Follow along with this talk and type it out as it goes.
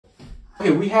Okay,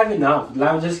 we have enough.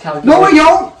 Now just calculate. No, we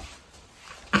don't!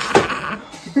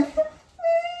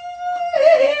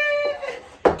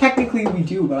 Technically we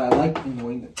do, but I like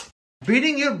annoying them.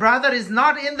 Beating your brother is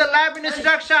not in the lab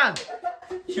instruction.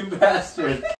 You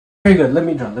bastard. Very good. Let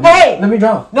me draw. Hey! Let me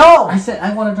draw. No! I said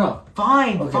I want to draw.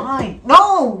 Fine, Okay. fine.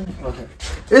 No! Okay.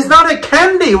 It's not a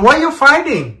candy. Why are you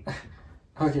fighting?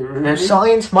 Okay, ready?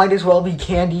 Science might as well be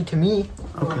candy to me.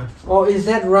 Okay. Oh, is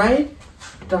that right?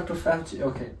 Dr. Fauci.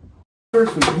 Okay.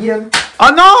 First we beat him. Oh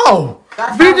no!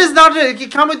 That's Beat how- is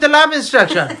not come with the lab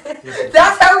instruction.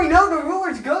 That's how we know the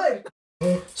ruler's good.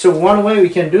 So one way we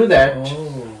can do that.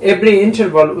 Oh. Every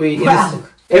interval we Wow.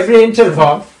 every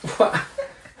interval.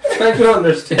 Trying to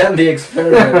understand the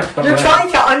experiment. You're trying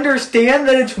to understand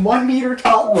that it's 1 meter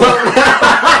tall.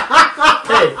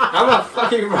 Hey, I'm a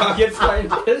fucking rocket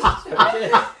scientist.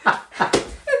 Okay.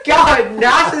 God,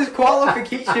 NASA's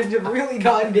qualifications have really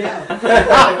gone down.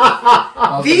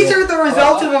 These are the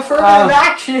results of affirmative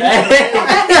action.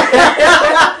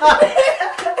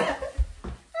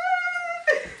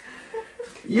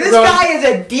 This guy is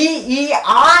a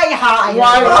DEI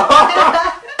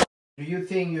hire. Do you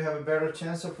think you have a better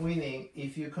chance of winning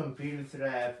if you compete with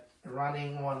Rav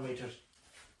running 1 meter?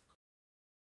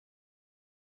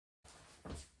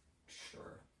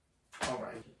 Sure. All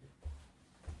right.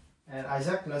 And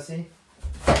Isaac, let's see.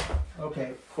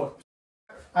 Okay.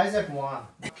 Isaac won.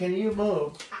 Can you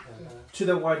move to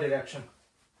the y direction?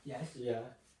 Yes. Yeah.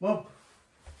 Move.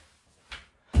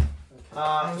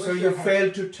 I So wish you I had-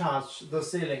 failed to touch the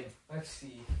ceiling. Let's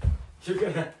see. You're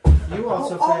gonna. You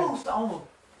also failed. Almost.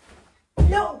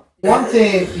 No. One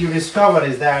thing you discover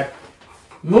is that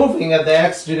moving at the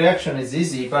x direction is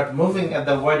easy, but moving at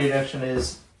the y direction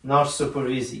is not super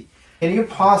easy. Can you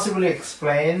possibly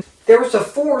explain? There was a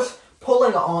force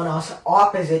pulling on us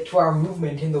opposite to our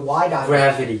movement in the y direction.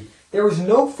 Gravity. There was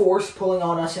no force pulling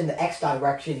on us in the x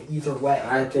direction either way.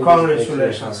 I think.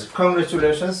 Congratulations.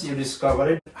 Congratulations, you discovered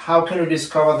it. How can you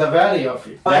discover the value of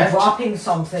it? By That- dropping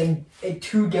something at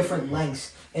 2 different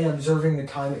lengths and observing the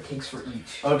time it takes for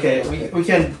each. Okay, we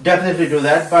can definitely do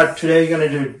that, but today we're going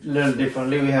to do it a little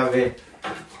differently. We have a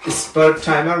spurt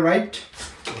timer, right?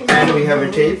 And we have a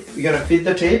tape. We're going to feed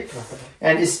the tape,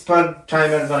 and spurt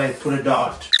timer going to put a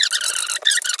dot.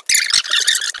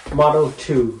 Model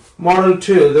 2. Model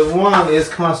 2, the one is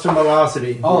constant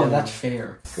velocity. Oh, that's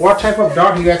fair. What type of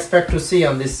dot do you expect to see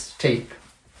on this tape?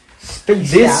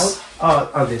 Spaced This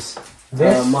out. or this?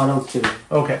 This, Model 2.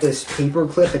 Okay. this paper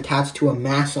clip attached to a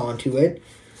mass onto it.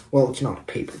 Well, it's not a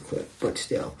paper clip, but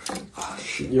still. Oh,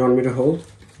 shit. You want me to hold?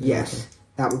 Yes,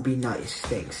 that would be nice.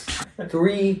 Thanks.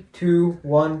 3, 2,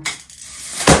 1.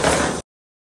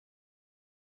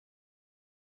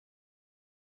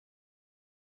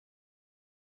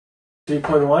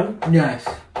 $3.1? Yes.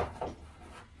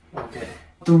 Okay.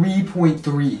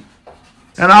 3.3.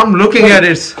 And I'm looking at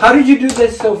it. How did you do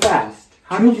this so fast?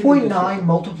 How did you do this? 2.9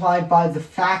 multiplied by the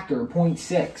factor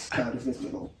 0.6 out of this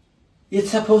little. It's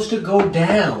supposed to go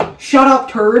down. Shut up,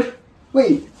 turd.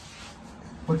 Wait.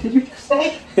 What did you just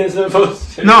say? It's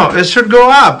supposed to. No, it should go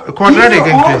up. A quadratic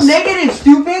These are all increase. negative,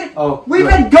 stupid. Oh, We've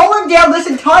good. been going down this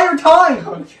entire time.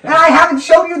 Okay. And I haven't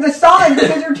shown you the sign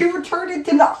because you're too retarded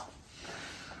to know.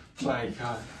 My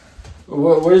God.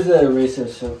 Where's the eraser?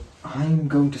 So. I'm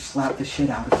going to slap the shit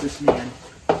out of this man.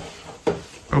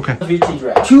 Okay. VT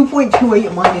drag.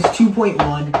 2.28 minus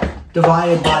 2.1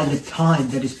 divided by the time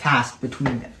that has passed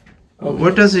between them.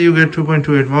 What does you get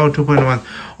 2.28? Wow, 2.1.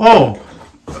 Oh,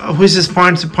 which is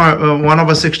 1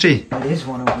 over 60. That is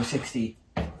 1 over 60.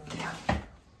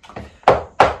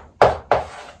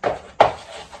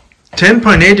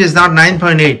 10.8 is not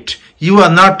 9.8. You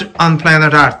are not on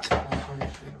planet Earth.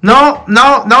 No,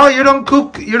 you don't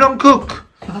cook. You don't cook.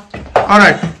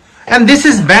 Alright. And this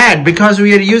is bad because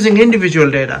we are using individual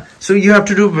data. So you have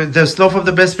to do with the slope of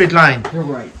the best fit line. You're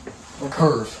right. A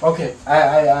curve. Okay.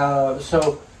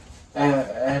 So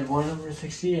at 1 over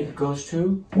 60, it goes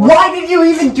to. Why did you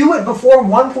even do it before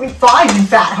 1.5, you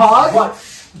fat hog? What?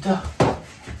 The.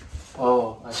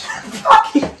 Oh.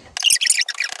 Fucking.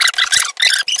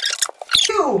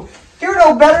 You're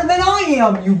no better than I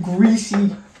am, you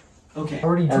greasy. Okay.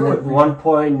 Already And drew then it.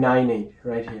 1.98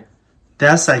 right here.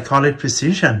 That's, I call it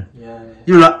precision. Yeah.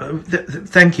 You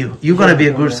thank you. You're gonna be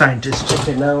a good Okay. scientist.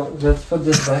 Okay, now let's put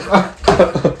this back.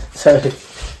 Sorry.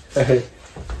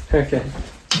 Okay.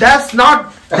 That's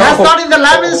not in the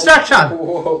lab instruction.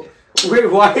 Whoa.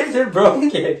 Wait, why is it broken?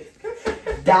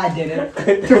 Dad did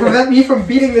it. To prevent me from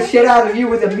beating the shit out of you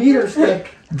with a meter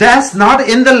stick. That's not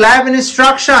in the lab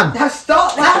instruction. Now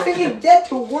stop laughing and get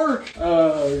to work.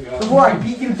 Oh, God. Before I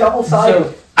beat you double-sided.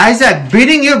 So, Isaac,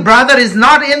 beating your brother is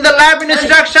not in the lab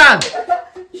instruction.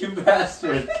 you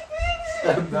bastard.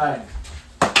 Step back.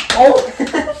 Oh!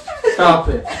 Stop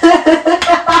it.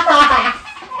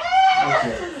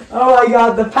 Okay. Oh my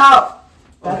god, the pout!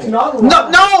 That's Okay. not a No,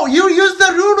 line. no, you use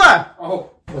the ruler. Oh,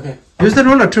 okay. Use the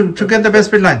ruler to get the best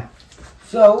bid line.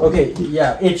 So, Okay,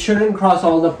 yeah, it shouldn't cross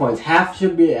all the points. Half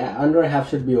should be under, half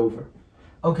should be over.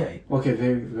 okay. Okay,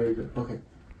 very, very good. Okay.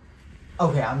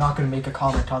 Okay, I'm not gonna make a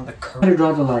comment on the How curve. to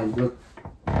draw the line? Look.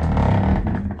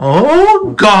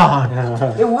 Oh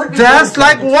God, It would be that's very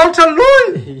like good. Walter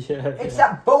Lewin. Yeah. It's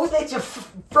that both it's a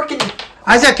freaking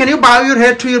Isaac, can you bow your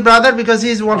head to your brother because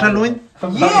he's Walter Lewin?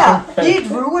 yeah. He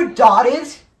drew a dotted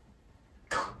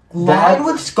line That-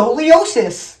 with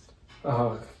scoliosis.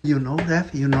 Oh, You know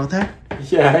that? You know that?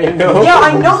 yeah, I know. Yeah,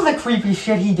 I know the creepy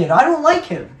shit he did. I don't like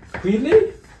him.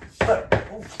 Really? But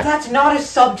that's not a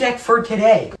subject for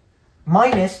today.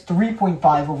 Minus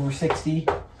 3.5 over 60.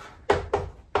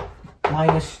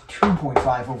 Minus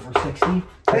 2.5 over 60.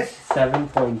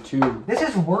 7.2. This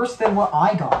is worse than what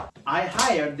I got. I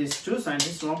hired these two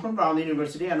scientists, one from Brown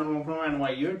University and one from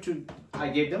NYU. I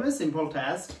gave them a simple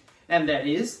task, and that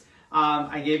is,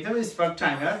 I gave them a spark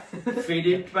timer, feed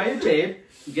it by a tape,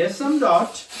 get some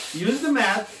dot, use the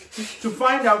math to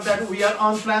find out that we are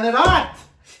on planet Earth.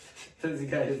 This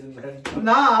guy is mental.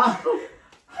 Nah,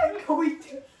 I'm going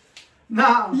to.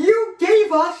 nah. You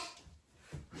gave us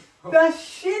the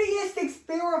shittiest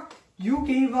experiment. You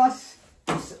gave us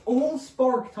this old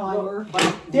spark timer.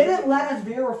 Didn't let us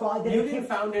verify that You it didn't hit.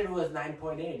 found it was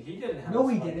 9.8. He didn't have No,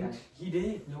 a he spot didn't. time. He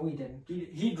did. No, we didn't.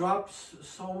 He dropped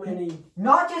so many.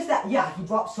 Not just that. Yeah, he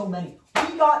dropped so many.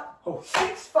 We got Oh,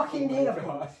 6 fucking data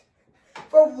God. points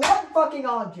for one fucking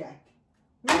object.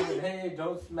 Hey,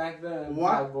 don't smack the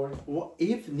What? blackboard.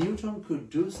 If Newton could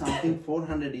do something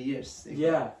 400 years ago?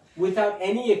 Yeah, without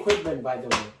any equipment, by the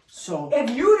way. So, If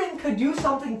Newton could do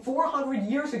something 400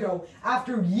 years ago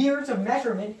after years of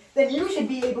measurement, then you should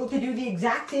be able to do the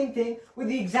exact same thing with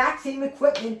the exact same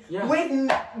equipment Yeah. with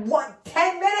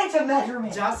 10 minutes of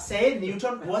measurement. just say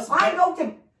Newton was I better. know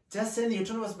to Just say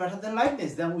Newton was better than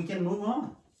Leibniz, then we can move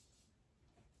on.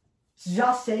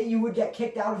 just say you would get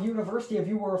kicked out of university if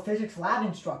you were a physics lab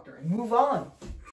instructor and move on.